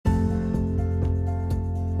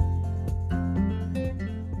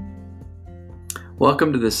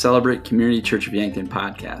Welcome to the Celebrate Community Church of Yankton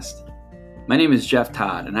podcast. My name is Jeff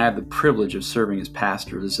Todd, and I have the privilege of serving as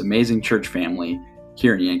pastor of this amazing church family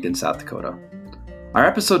here in Yankton, South Dakota. Our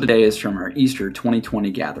episode today is from our Easter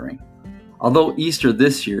 2020 gathering. Although Easter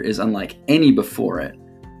this year is unlike any before it,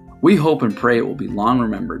 we hope and pray it will be long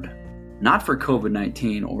remembered, not for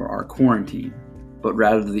COVID-19 or our quarantine, but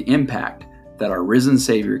rather the impact that our risen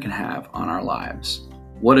Savior can have on our lives.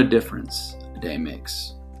 What a difference a day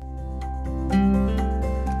makes.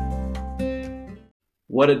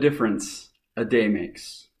 What a difference a day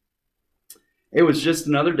makes. It was just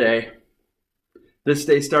another day. This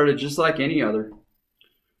day started just like any other.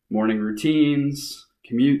 Morning routines,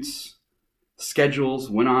 commutes, schedules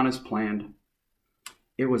went on as planned.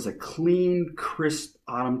 It was a clean, crisp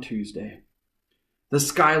autumn Tuesday. The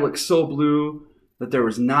sky looked so blue that there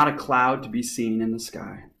was not a cloud to be seen in the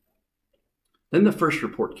sky. Then the first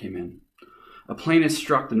report came in. A plane had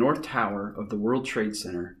struck the North Tower of the World Trade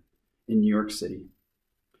Center in New York City.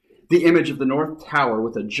 The image of the North Tower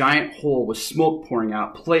with a giant hole with smoke pouring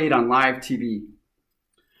out played on live TV.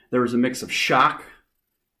 There was a mix of shock,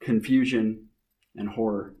 confusion, and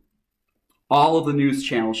horror. All of the news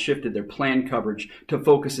channels shifted their planned coverage to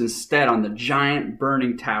focus instead on the giant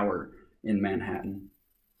burning tower in Manhattan.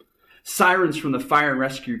 Sirens from the fire and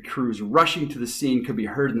rescue crews rushing to the scene could be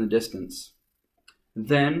heard in the distance.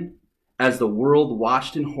 Then, as the world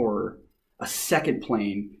watched in horror, a second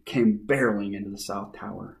plane came barreling into the South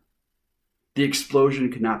Tower. The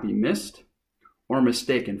explosion could not be missed or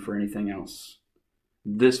mistaken for anything else.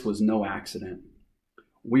 This was no accident.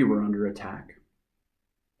 We were under attack.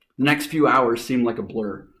 The next few hours seemed like a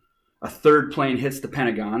blur. A third plane hits the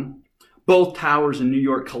Pentagon. Both towers in New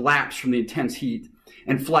York collapse from the intense heat,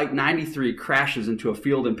 and Flight 93 crashes into a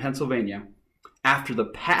field in Pennsylvania after the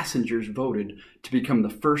passengers voted to become the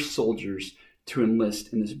first soldiers to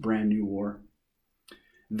enlist in this brand new war.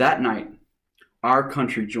 That night, our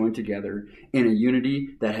country joined together in a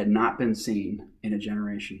unity that had not been seen in a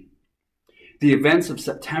generation. The events of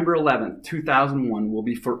September 11th, 2001 will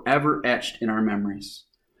be forever etched in our memories.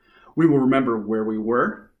 We will remember where we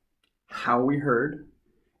were, how we heard,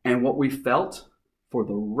 and what we felt for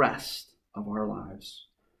the rest of our lives.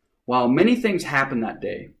 While many things happened that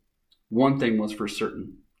day, one thing was for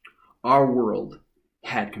certain. Our world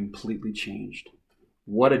had completely changed.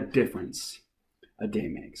 What a difference a day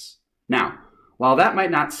makes. Now, while that might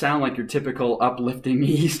not sound like your typical uplifting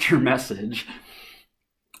Easter message,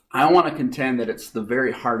 I want to contend that it's the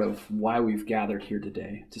very heart of why we've gathered here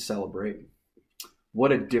today to celebrate.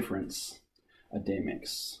 What a difference a day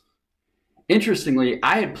makes. Interestingly,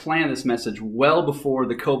 I had planned this message well before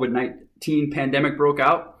the COVID-19 pandemic broke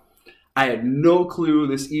out. I had no clue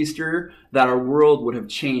this Easter that our world would have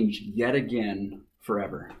changed yet again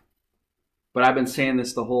forever. But I've been saying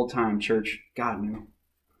this the whole time, church. God knew.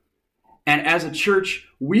 And as a church,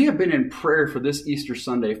 we have been in prayer for this Easter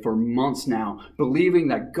Sunday for months now, believing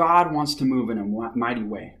that God wants to move in a mighty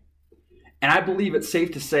way. And I believe it's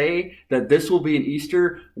safe to say that this will be an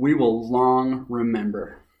Easter we will long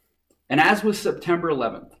remember. And as with September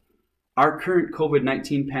 11th, our current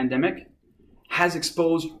COVID-19 pandemic has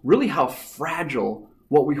exposed really how fragile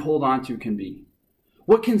what we hold on to can be.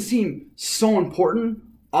 What can seem so important,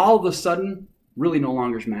 all of a sudden, really no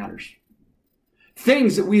longer matters.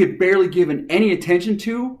 Things that we had barely given any attention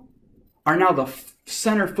to are now the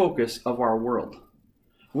center focus of our world.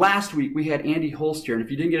 Last week, we had Andy Holster, and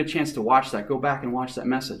if you didn't get a chance to watch that, go back and watch that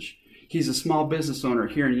message. He's a small business owner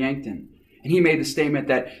here in Yankton, and he made the statement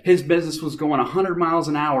that his business was going 100 miles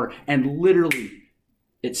an hour, and literally,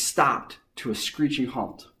 it stopped to a screeching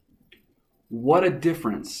halt. What a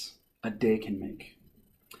difference a day can make.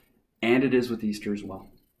 And it is with Easter as well.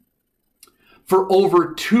 For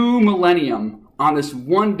over 2 millennia, on this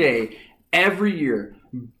one day, every year,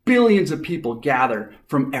 billions of people gather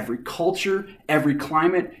from every culture, every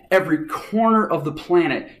climate, every corner of the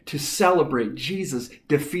planet to celebrate Jesus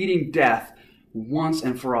defeating death once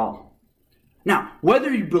and for all. Now,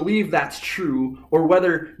 whether you believe that's true or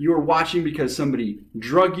whether you're watching because somebody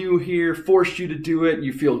drug you here, forced you to do it,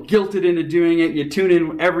 you feel guilted into doing it, you tune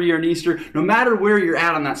in every year on Easter, no matter where you're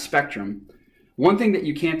at on that spectrum, one thing that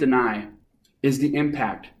you can't deny is the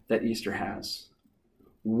impact that Easter has.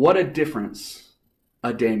 What a difference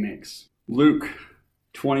a day makes. Luke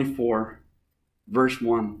 24, verse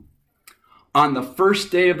 1. On the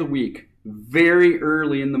first day of the week, very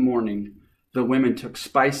early in the morning, the women took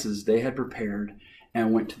spices they had prepared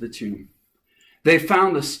and went to the tomb. They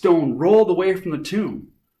found the stone rolled away from the tomb,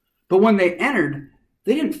 but when they entered,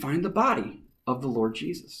 they didn't find the body of the Lord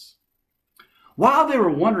Jesus. While they were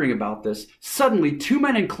wondering about this, suddenly 2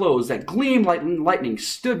 men in clothes that gleamed like lightning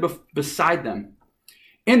stood beside them.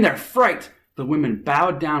 In their fright, the women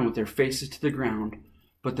bowed down with their faces to the ground.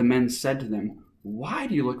 But the men said to them, "Why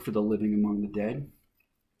do you look for the living among the dead?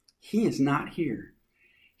 He is not here.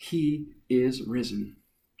 He is risen."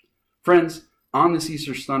 Friends, on this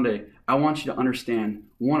Easter Sunday, I want you to understand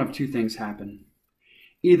one of two things happened.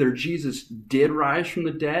 Either Jesus did rise from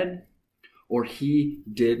the dead, or he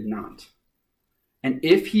did not. And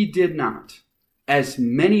if he did not, as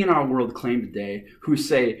many in our world claim today who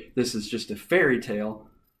say this is just a fairy tale,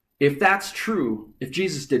 if that's true, if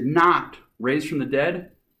Jesus did not raise from the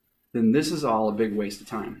dead, then this is all a big waste of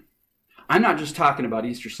time. I'm not just talking about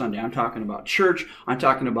Easter Sunday. I'm talking about church. I'm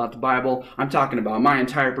talking about the Bible. I'm talking about my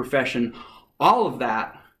entire profession. All of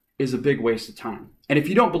that is a big waste of time. And if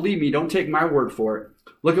you don't believe me, don't take my word for it.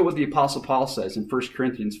 Look at what the Apostle Paul says in 1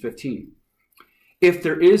 Corinthians 15. If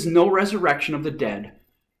there is no resurrection of the dead,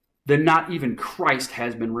 then not even Christ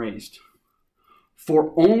has been raised.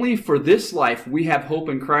 For only for this life we have hope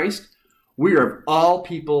in Christ. We are of all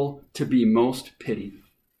people to be most pitied.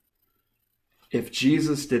 If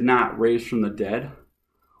Jesus did not raise from the dead,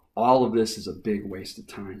 all of this is a big waste of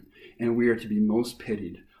time, and we are to be most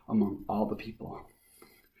pitied among all the people.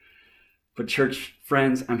 But church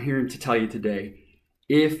friends, I'm here to tell you today,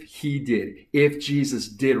 if Jesus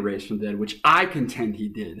did raise from the dead, which I contend he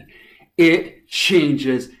did, it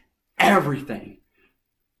changes everything.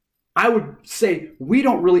 I would say we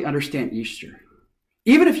don't really understand Easter.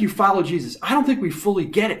 Even if you follow Jesus, I don't think we fully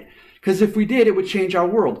get it, because if we did, it would change our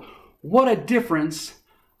world. What a difference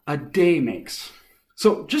a day makes.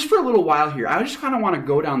 So just for a little while here, I just kind of want to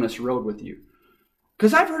go down this road with you.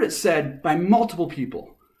 Because I've heard it said by multiple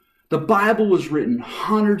people, the Bible was written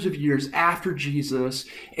hundreds of years after Jesus.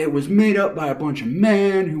 It was made up by a bunch of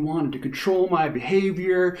men who wanted to control my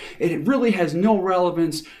behavior. And it really has no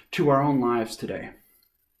relevance to our own lives today.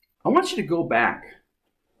 I want you to go back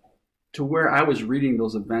to where I was reading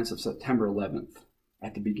those events of September 11th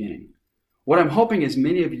at the beginning. What I'm hoping is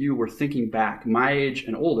many of you were thinking back, my age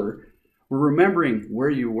and older, were remembering where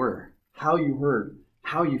you were, how you heard,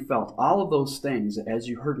 how you felt, all of those things as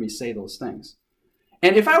you heard me say those things.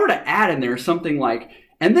 And if I were to add in there something like,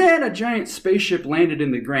 and then a giant spaceship landed in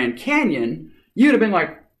the Grand Canyon, you'd have been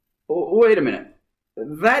like, oh, wait a minute,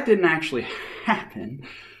 that didn't actually happen.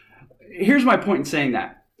 Here's my point in saying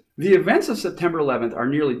that. The events of September 11th are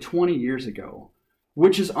nearly 20 years ago,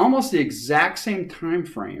 which is almost the exact same time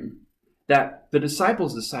frame that the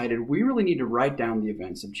disciples decided we really need to write down the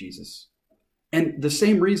events of Jesus. And the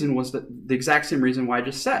same reason was the exact same reason why I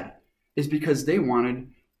just said, is because they wanted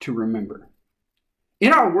to remember.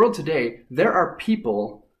 In our world today, there are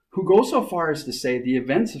people who go so far as to say the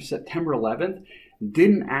events of September 11th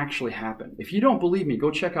didn't actually happen. If you don't believe me,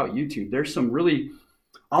 go check out YouTube. There's some really,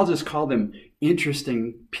 I'll just call them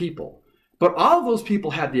interesting people. But all of those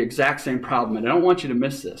people had the exact same problem, and I don't want you to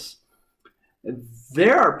miss this.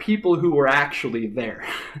 There are people who were actually there.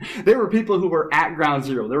 There were people who were at Ground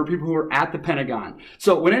Zero. There were people who were at the Pentagon.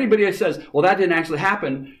 So when anybody says, well, that didn't actually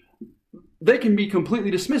happen, they can be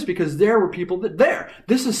completely dismissed because there were people there.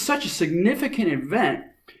 This is such a significant event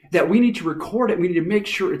that we need to record it. We need to make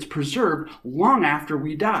sure it's preserved long after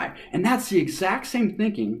we die. And that's the exact same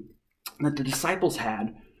thinking that the disciples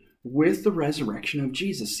had with the resurrection of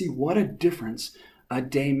Jesus. See what a difference a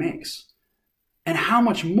day makes. And how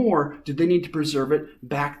much more did they need to preserve it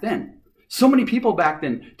back then? So many people back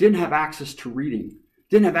then didn't have access to reading,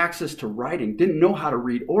 didn't have access to writing, didn't know how to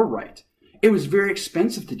read or write. It was very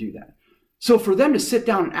expensive to do that. So for them to sit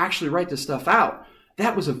down and actually write this stuff out,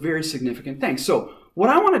 that was a very significant thing. So what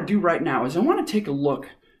I want to do right now is I want to take a look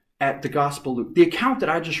at the Gospel of Luke, the account that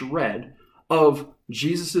I just read of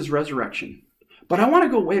Jesus' resurrection. But I want to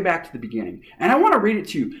go way back to the beginning. And I want to read it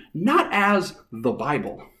to you, not as the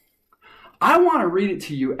Bible. I want to read it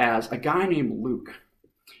to you as a guy named Luke.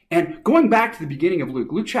 And going back to the beginning of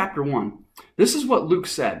Luke, Luke chapter 1, this is what Luke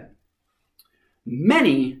said.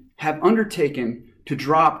 Many have undertaken to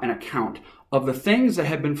draw up an account of the things that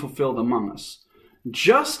have been fulfilled among us,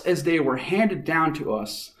 just as they were handed down to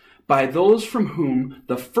us by those from whom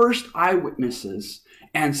the first eyewitnesses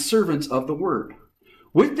and servants of the word.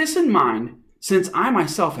 With this in mind, since I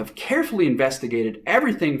myself have carefully investigated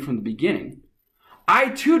everything from the beginning, I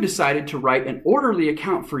too decided to write an orderly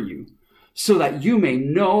account for you, so that you may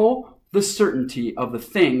know the certainty of the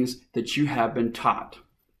things that you have been taught.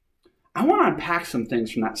 I want to unpack some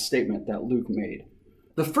things from that statement that Luke made.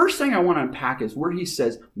 The first thing I want to unpack is where he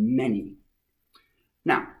says many.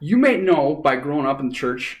 Now, you may know by growing up in the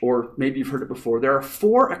church, or maybe you've heard it before, there are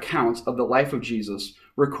 4 accounts of the life of Jesus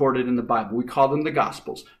recorded in the Bible. We call them the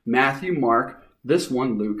Gospels: Matthew, Mark, this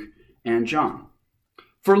one, Luke, and John.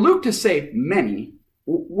 For Luke to say many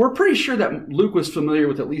We're pretty sure that Luke was familiar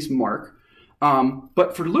with at least Mark.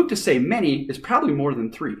 But for Luke to say many is probably more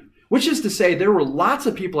than 3, which is to say there were lots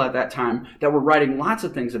of people at that time that were writing lots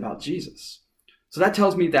of things about Jesus. So that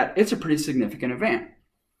tells me that it's a pretty significant event.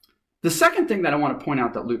 The second thing that I want to point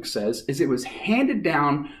out that Luke says is it was handed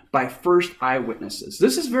down by first eyewitnesses.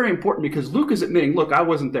 This is very important because Luke is admitting, look, I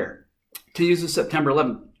wasn't there. To use the September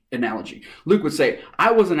 11th analogy, Luke would say,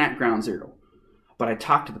 I wasn't at ground zero, but I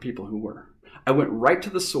talked to the people who were. I went right to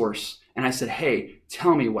the source and I said, hey,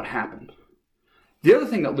 tell me what happened. The other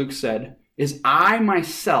thing that Luke said is, I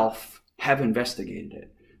myself have investigated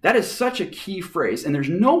it. That is such a key phrase, and there's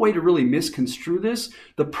no way to really misconstrue this.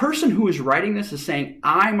 The person who is writing this is saying,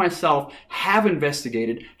 I myself have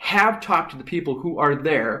investigated, have talked to the people who are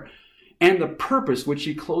there, and the purpose, which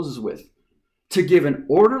he closes with, to give an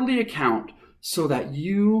orderly account so that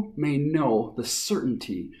you may know the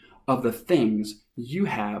certainty of the things you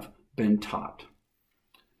have been taught.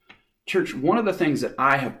 Church, one of the things that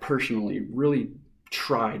I have personally really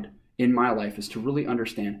tried in my life is to really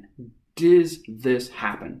understand, does this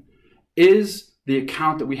happen? Is the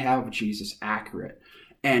account that we have of Jesus accurate?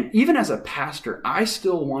 And even as a pastor, I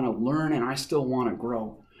still want to learn and I still want to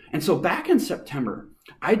grow. And so back in September,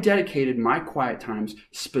 I dedicated my quiet times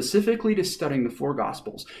specifically to studying the 4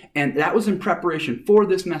 Gospels. And that was in preparation for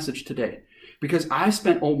this message today, because I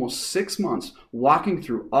spent almost 6 months walking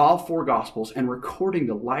through all 4 Gospels and recording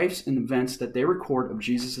the lives and events that they record of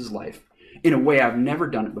Jesus' life in a way I've never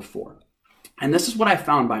done it before. And this is what I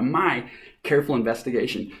found by my careful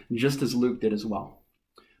investigation, just as Luke did as well.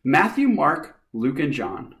 Matthew, Mark, Luke, and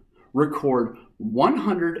John record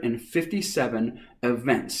 157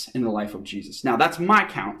 events in the life of Jesus. Now, that's my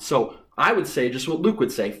count, so I would say just what Luke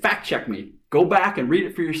would say. Fact check me. Go back and read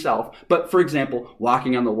it for yourself. But for example,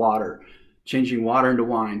 walking on the water, changing water into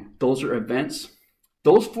wine, those are events.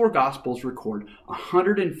 Those 4 Gospels record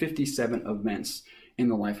 157 events in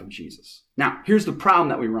the life of Jesus. Now, here's the problem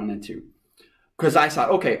that we run into. Because I thought,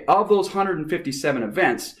 okay, of those 157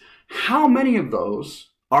 events, how many of those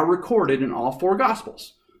are recorded in all 4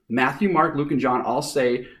 Gospels? Matthew, Mark, Luke, and John all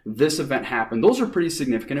say this event happened. Those are pretty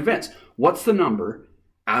significant events. What's the number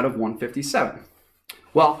out of 157?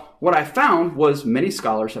 Well, what I found was, many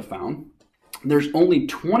scholars have found, there's only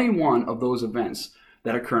 21 of those events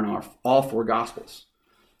that occur in all 4 Gospels.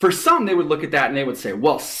 For some, they would look at that and they would say,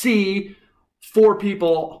 well, see, 4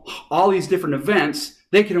 people, all these different events,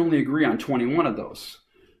 they can only agree on 21 of those.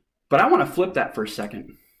 But I want to flip that for a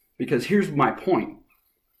second, because here's my point.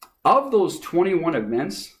 Of those 21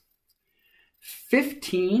 events,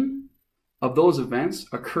 15 of those events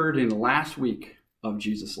occurred in the last week of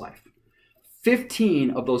Jesus' life.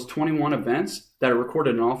 15 of those 21 events that are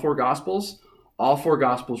recorded in all 4 Gospels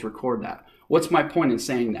record that. What's my point in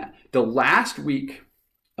saying that? The last week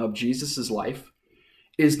of Jesus' life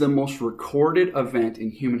is the most recorded event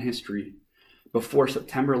in human history before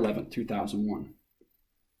September 11th, 2001.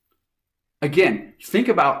 Again, think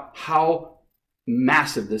about how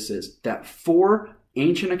massive this is, that 4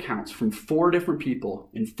 ancient accounts from 4 different people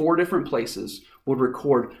in 4 different places would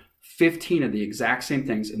record 15 of the exact same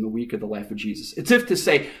things in the week of the life of Jesus. It's if to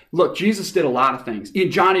say, look, Jesus did a lot of things. And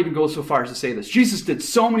John even goes so far as to say this. Jesus did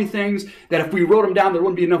so many things that if we wrote them down, there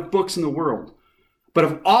wouldn't be enough books in the world. But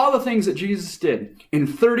of all the things that Jesus did in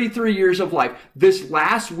 33 years of life, this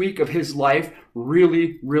last week of his life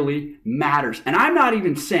really, really matters. And I'm not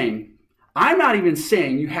even saying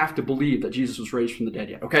you have to believe that Jesus was raised from the dead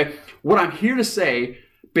yet, okay? What I'm here to say,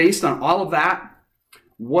 based on all of that,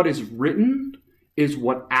 what is written is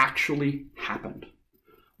what actually happened.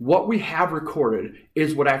 What we have recorded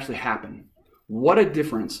is what actually happened. What a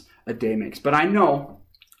difference a day makes. But I know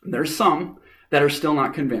there's some that are still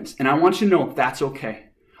not convinced. And I want you to know that's okay.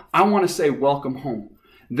 I want to say welcome home.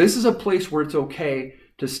 This is a place where it's okay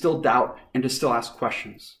to still doubt and to still ask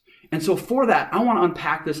questions. And so for that, I want to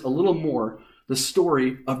unpack this a little more, the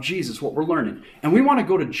story of Jesus, what we're learning. And we want to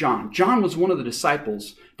go to John. John was one of the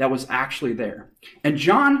disciples that was actually there. And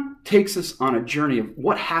John takes us on a journey of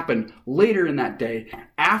what happened later in that day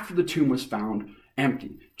after the tomb was found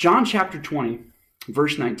empty. John chapter 20,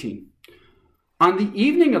 verse 19. On the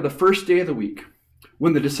evening of the first day of the week,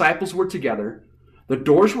 when the disciples were together, the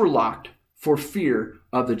doors were locked for fear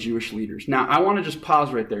of the Jewish leaders. Now, I want to just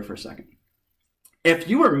pause right there for a second. If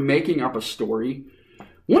you are making up a story,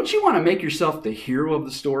 wouldn't you want to make yourself the hero of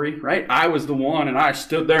the story, right? I was the one and I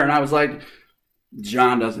stood there and I was like,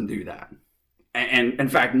 John doesn't do that. And in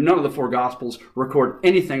fact, none of the 4 Gospels record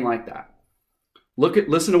anything like that.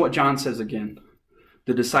 Listen to what John says again.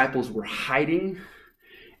 The disciples were hiding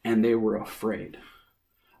and they were afraid.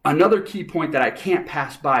 Another key point that I can't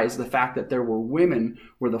pass by is the fact that there were women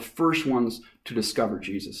were the first ones to discover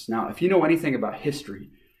Jesus. Now, if you know anything about history,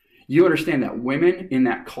 you understand that women in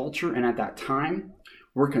that culture and at that time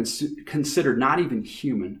were considered not even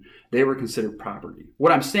human. They were considered property.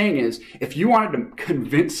 What I'm saying is, if you wanted to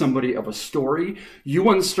convince somebody of a story, you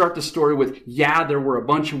wouldn't start the story with, yeah, there were a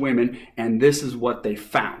bunch of women and this is what they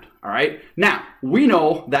found. All right. Now, we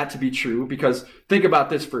know that to be true because think about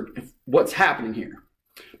this for what's happening here.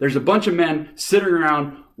 There's a bunch of men sitting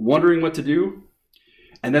around wondering what to do.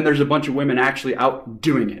 And then there's a bunch of women actually out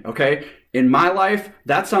doing it. Okay. In my life,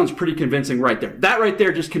 that sounds pretty convincing right there. That right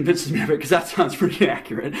there just convinces me of it because that sounds pretty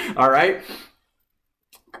accurate. All right.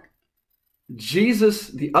 Jesus,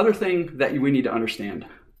 the other thing that we need to understand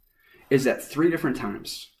is that three different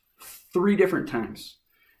times,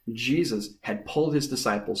 Jesus had pulled his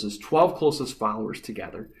disciples, his 12 closest followers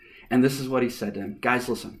together. And this is what he said to them. Guys,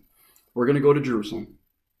 listen, we're going to go to Jerusalem.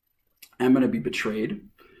 I'm going to be betrayed.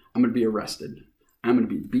 I'm going to be arrested. I'm going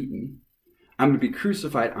to be beaten. I'm going to be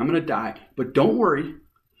crucified. I'm going to die. But don't worry.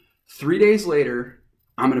 3 days later,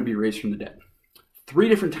 I'm going to be raised from the dead. 3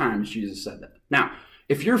 different times Jesus said that. Now,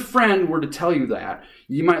 if your friend were to tell you that,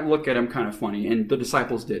 you might look at him kind of funny. And the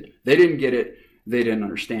disciples did. They didn't get it. They didn't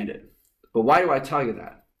understand it. But why do I tell you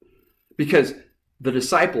that? Because the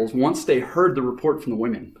disciples, once they heard the report from the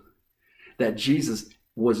women that Jesus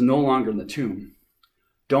was no longer in the tomb,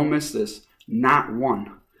 don't miss this, not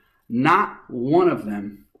one of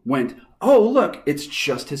them went, oh, look, it's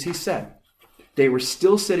just as he said. They were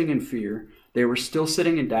still sitting in fear. They were still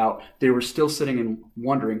sitting in doubt. They were still sitting and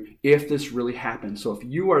wondering if this really happened. So if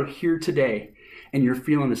you are here today and you're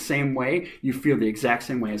feeling the same way, you feel the exact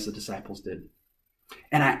same way as the disciples did.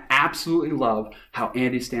 And I absolutely love how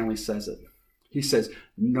Andy Stanley says it. He says,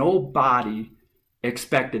 nobody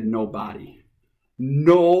expected nobody.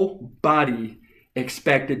 Nobody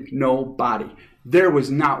expected nobody. There was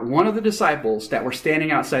not one of the disciples that were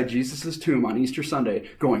standing outside Jesus' tomb on Easter Sunday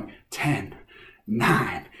going, 10,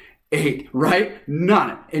 9, 8, right?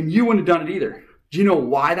 None. And you wouldn't have done it either. Do you know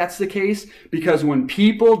why that's the case? Because when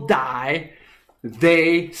people die,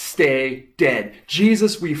 they stay dead.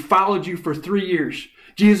 Jesus, we followed you for 3 years.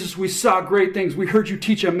 Jesus, we saw great things. We heard you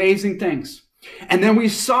teach amazing things. And then we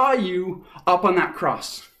saw you up on that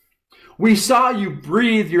cross. We saw you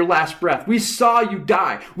breathe your last breath. We saw you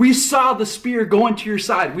die. We saw the spear go into your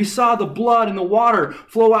side. We saw the blood and the water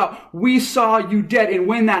flow out. We saw you dead. And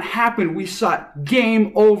when that happened, we saw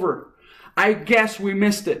game over. I guess we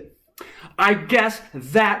missed it. I guess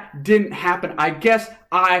that didn't happen. I guess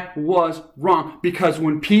I was wrong. Because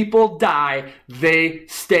when people die, they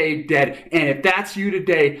stay dead. And if that's you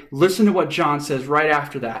today, listen to what John says right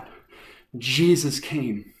after that. Jesus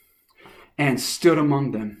came and stood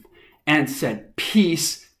among them and said,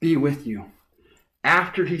 peace be with you.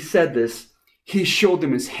 After he said this, he showed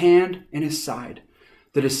them his hand and his side.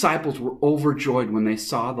 The disciples were overjoyed when they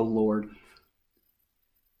saw the Lord.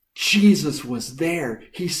 Jesus was there.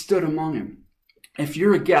 He stood among them. If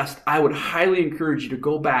you're a guest, I would highly encourage you to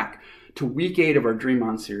go back to week 8 of our Dream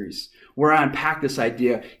On series, where I unpack this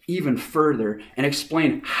idea even further and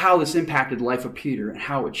explain how this impacted the life of Peter and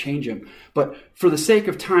how it would change him. But for the sake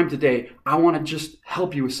of time today, I want to just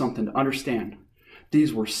help you with something to understand.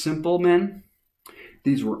 These were simple men.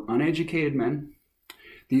 These were uneducated men.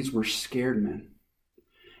 These were scared men.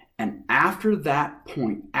 And after that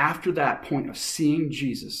point of seeing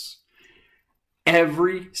Jesus,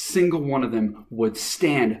 every single one of them would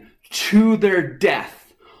stand to their death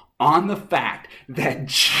on the fact that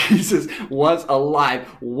Jesus was alive.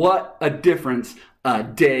 What a difference a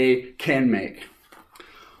day can make.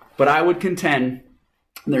 But I would contend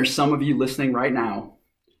there's some of you listening right now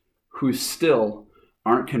who still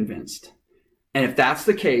aren't convinced. And if that's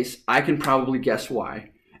the case, I can probably guess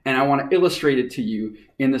why. And I want to illustrate it to you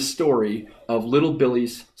in the story of Little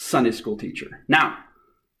Billy's Sunday school teacher. Now,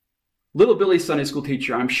 Little Billy's Sunday school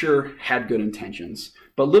teacher, I'm sure, had good intentions.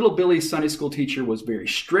 But Little Billy's Sunday school teacher was very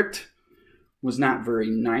strict, was not very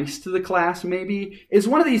nice to the class, maybe. It's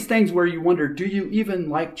one of these things where you wonder, do you even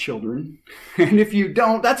like children? And if you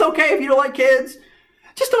don't, that's okay if you don't like kids.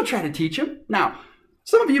 Just don't try to teach them. Now,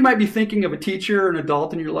 some of you might be thinking of a teacher or an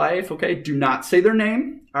adult in your life, okay? Do not say their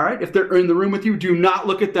name, all right? If they're in the room with you, do not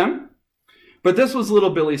look at them. But this was Little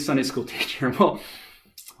Billy's Sunday school teacher. Well,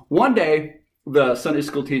 one day, the Sunday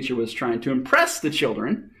school teacher was trying to impress the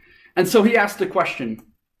children. And so he asked the question,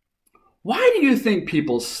 why do you think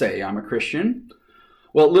people say I'm a Christian?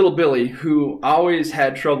 Well, Little Billy, who always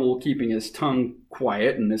had trouble keeping his tongue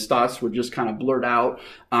quiet and his thoughts would just kind of blurt out,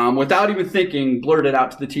 without even thinking, blurted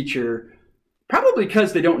out to the teacher, probably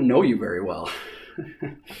because they don't know you very well.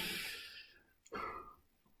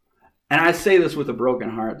 And I say this with a broken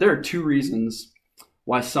heart. There are two reasons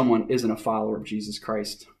why someone isn't a follower of Jesus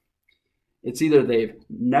Christ. It's either they've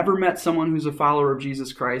never met someone who's a follower of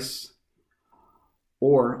Jesus Christ,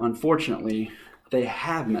 or unfortunately, they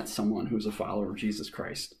have met someone who's a follower of Jesus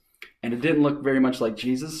Christ. And it didn't look very much like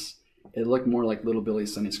Jesus. It looked more like little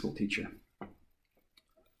Billy's Sunday school teacher.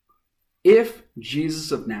 If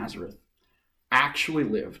Jesus of Nazareth actually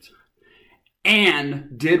lived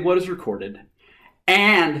and did what is recorded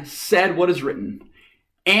and said what is written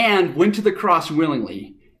and went to the cross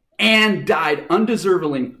willingly and died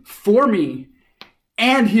undeservingly for me,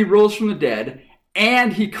 and he rose from the dead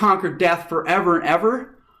and he conquered death forever and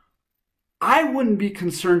ever, I wouldn't be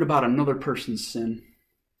concerned about another person's sin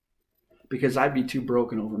because I'd be too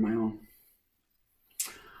broken over my own.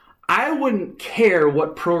 I wouldn't care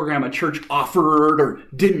what program a church offered or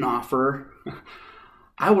didn't offer.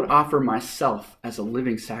 I would offer myself as a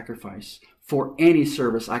living sacrifice for any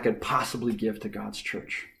service I could possibly give to God's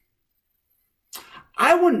church.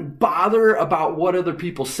 I wouldn't bother about what other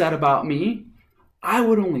people said about me. I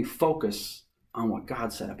would only focus on what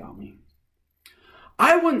God said about me.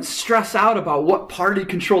 I wouldn't stress out about what party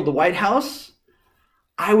controlled the White House.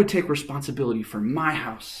 I would take responsibility for my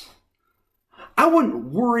house. I wouldn't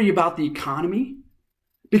worry about the economy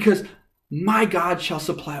because my God shall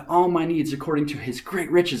supply all my needs according to his great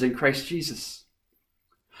riches in Christ Jesus.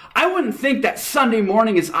 I wouldn't think that Sunday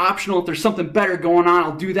morning is optional. If there's something better going on,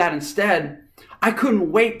 I'll do that instead. I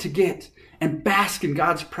couldn't wait to get and bask in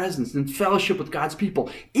God's presence and fellowship with God's people,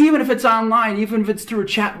 even if it's online, even if it's through a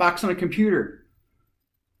chat box on a computer.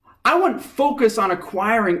 I wouldn't focus on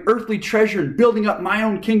acquiring earthly treasure and building up my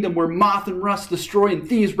own kingdom where moth and rust destroy and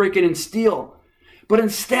thieves break in and steal. But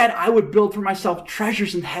instead, I would build for myself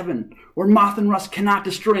treasures in heaven where moth and rust cannot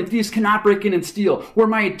destroy and thieves cannot break in and steal, where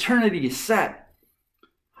my eternity is set.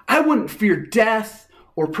 I wouldn't fear death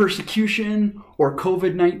or persecution or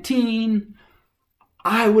COVID-19.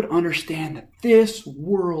 I would understand that this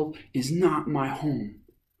world is not my home,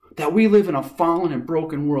 that we live in a fallen and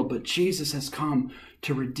broken world, but Jesus has come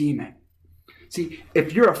to redeem it. See,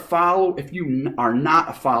 if you are not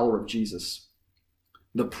a follower of Jesus,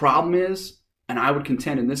 the problem is, and I would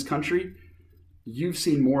contend in this country, you've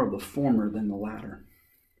seen more of the former than the latter.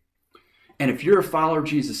 And if you're a follower of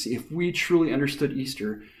Jesus, if we truly understood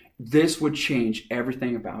Easter, this would change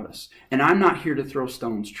everything about us. And I'm not here to throw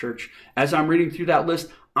stones, church. As I'm reading through that list,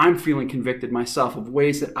 I'm feeling convicted myself of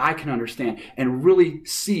ways that I can understand and really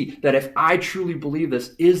see that if I truly believe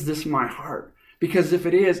this, is this my heart? Because if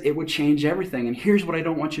it is, it would change everything. And here's what I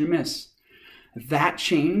don't want you to miss. That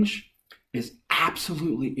change is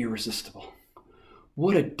absolutely irresistible.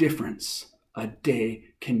 What a difference a day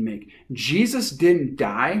can make. Jesus didn't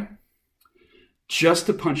die just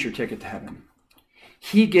to punch your ticket to heaven.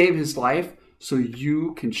 He gave his life so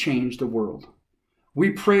you can change the world. We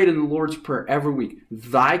prayed in the Lord's Prayer every week,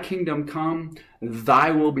 thy kingdom come, thy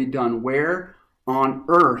will be done. Where? On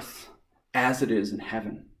earth as it is in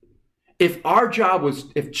heaven. If our job was,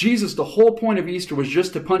 if Jesus, the whole point of Easter was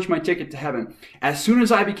just to punch my ticket to heaven, as soon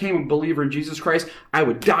as I became a believer in Jesus Christ, I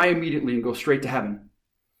would die immediately and go straight to heaven.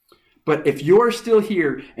 But if you're still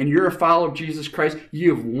here and you're a follower of Jesus Christ,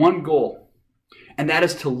 you have one goal. And that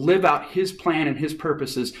is to live out his plan and his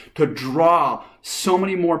purposes to draw so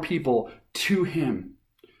many more people to him.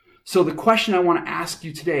 So the question I want to ask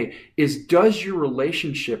you today is, does your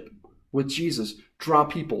relationship with Jesus draw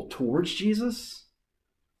people towards Jesus,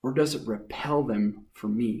 or does it repel them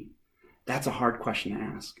from me? That's a hard question to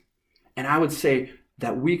ask. And I would say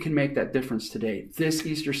that we can make that difference today. This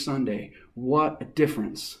Easter Sunday, what a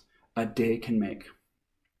difference a day can make.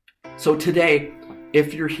 So today,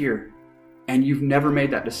 if you're here and you've never made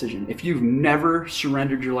that decision, if you've never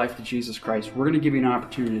surrendered your life to Jesus Christ, we're going to give you an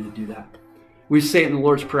opportunity to do that. We say it in the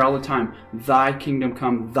Lord's Prayer all the time, thy kingdom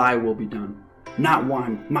come, thy will be done. Not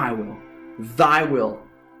my will. Thy will,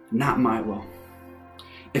 not my will.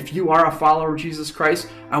 If you are a follower of Jesus Christ,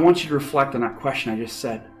 I want you to reflect on that question I just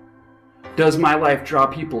said. Does my life draw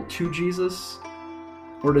people to Jesus,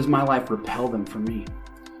 or does my life repel them from me?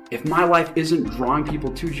 If my life isn't drawing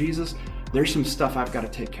people to Jesus, there's some stuff I've got to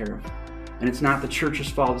take care of. And it's not the church's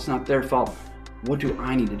fault, it's not their fault. What do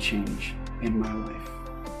I need to change in my life?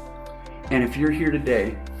 And if you're here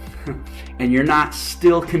today and you're not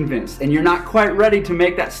still convinced and you're not quite ready to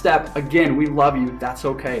make that step, again, we love you. That's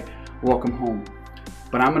okay. Welcome home.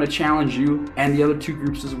 But I'm going to challenge you and the other two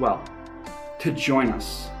groups as well to join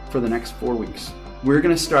us for the next 4 weeks. We're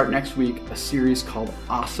going to start next week a series called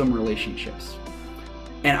Awesome Relationships.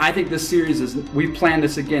 And I think this series we planned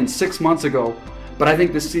this again 6 months ago, but I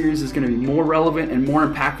think this series is going to be more relevant and more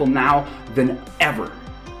impactful now than ever.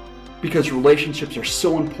 because relationships are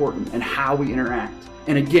so important and how we interact.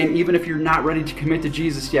 And again, even if you're not ready to commit to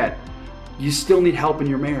Jesus yet, you still need help in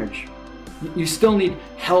your marriage. You still need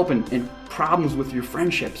help and problems with your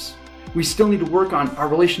friendships. We still need to work on our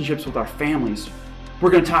relationships with our families. We're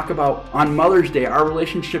going to talk about, on Mother's Day, our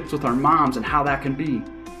relationships with our moms and how that can be.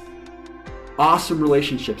 Awesome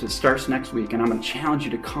relationships. It starts next week, and I'm going to challenge you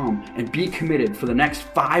to come and be committed for the next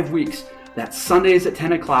 5 weeks. That Sundays at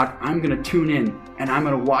 10 o'clock, I'm going to tune in, and I'm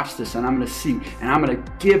going to watch this, and I'm going to see, and I'm going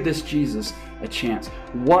to give this Jesus a chance.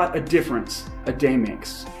 What a difference a day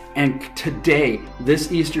makes. And today,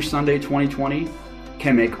 this Easter Sunday 2020,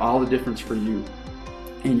 can make all the difference for you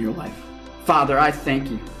in your life. Father, I thank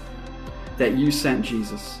you that you sent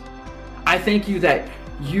Jesus. I thank you that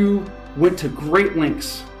you went to great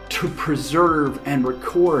lengths to preserve and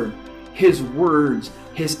record his words,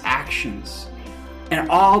 his actions. And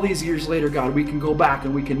all these years later, God, we can go back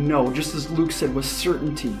and we can know, just as Luke said, with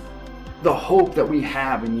certainty, the hope that we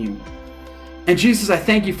have in you. And Jesus, I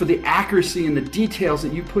thank you for the accuracy and the details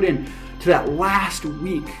that you put in to that last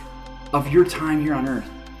week of your time here on earth.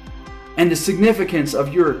 And the significance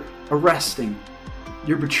of your arresting,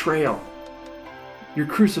 your betrayal, your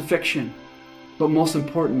crucifixion, but most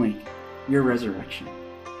importantly, your resurrection.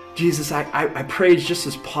 Jesus, I pray just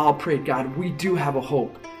as Paul prayed, God, we do have a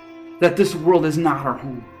hope that this world is not our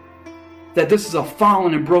home, that this is a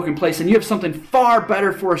fallen and broken place, and you have something far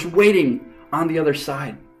better for us waiting on the other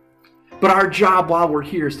side. But our job while we're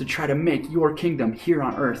here is to try to make your kingdom here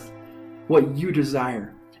on earth what you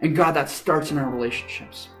desire. And God, that starts in our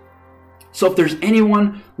relationships. So if there's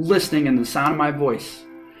anyone listening in the sound of my voice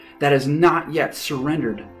that has not yet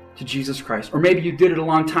surrendered to Jesus Christ, or maybe you did it a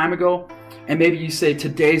long time ago, and maybe you say,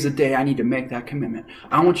 today's the day I need to make that commitment,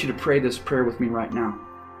 I want you to pray this prayer with me right now.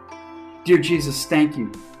 Dear Jesus, thank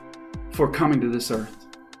you for coming to this earth.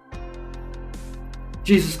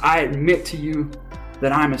 Jesus, I admit to you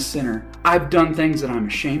that I'm a sinner. I've done things that I'm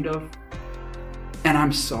ashamed of, and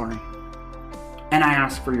I'm sorry. And I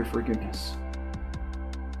ask for your forgiveness.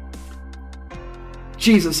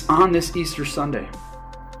 Jesus, on this Easter Sunday,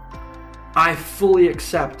 I fully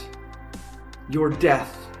accept your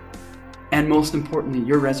death and, most importantly,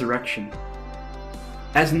 your resurrection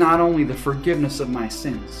as not only the forgiveness of my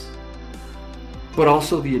sins, but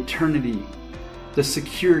also the eternity, the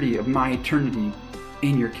security of my eternity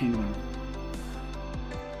in your kingdom.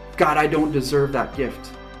 God, I don't deserve that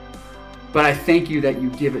gift, but I thank you that you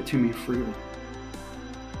give it to me freely.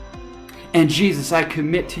 And Jesus, I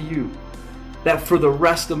commit to you that for the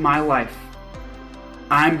rest of my life,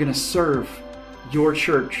 I'm going to serve your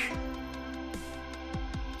church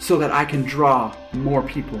so that I can draw more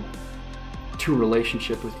people to a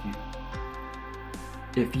relationship with you.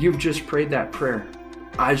 If you've just prayed that prayer,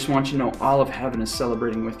 I just want you to know all of heaven is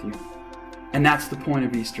celebrating with you. And that's the point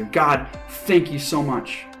of Easter. God, thank you so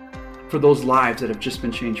much for those lives that have just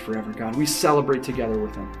been changed forever, God. We celebrate together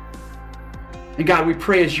with them. And God, we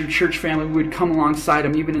pray as your church family, we would come alongside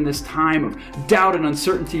them even in this time of doubt and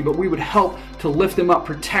uncertainty, but we would help to lift them up,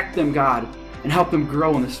 protect them, God, and help them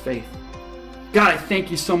grow in this faith. God, I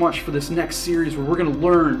thank you so much for this next series where we're going to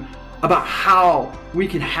learn about how we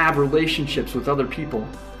can have relationships with other people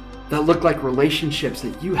that look like relationships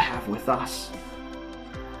that you have with us.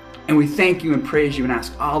 And we thank you and praise you and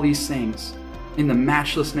ask all these things in the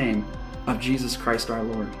matchless name of Jesus Christ our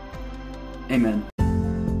Lord. Amen.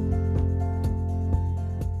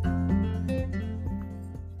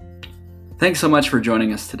 Thanks so much for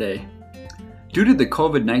joining us today. Due to the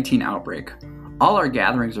COVID-19 outbreak, all our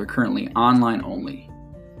gatherings are currently online only.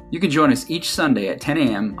 You can join us each Sunday at 10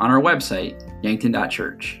 a.m. on our website,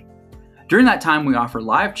 yankton.church. During that time, we offer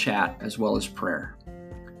live chat as well as prayer.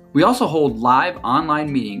 We also hold live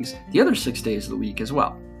online meetings the other 6 days of the week as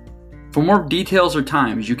well. For more details or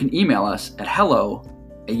times, you can email us at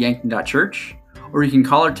hello@yankton.church, or you can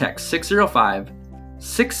call or text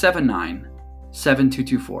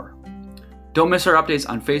 605-679-7224. Don't miss our updates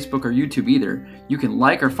on Facebook or YouTube either. You can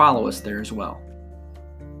like or follow us there as well.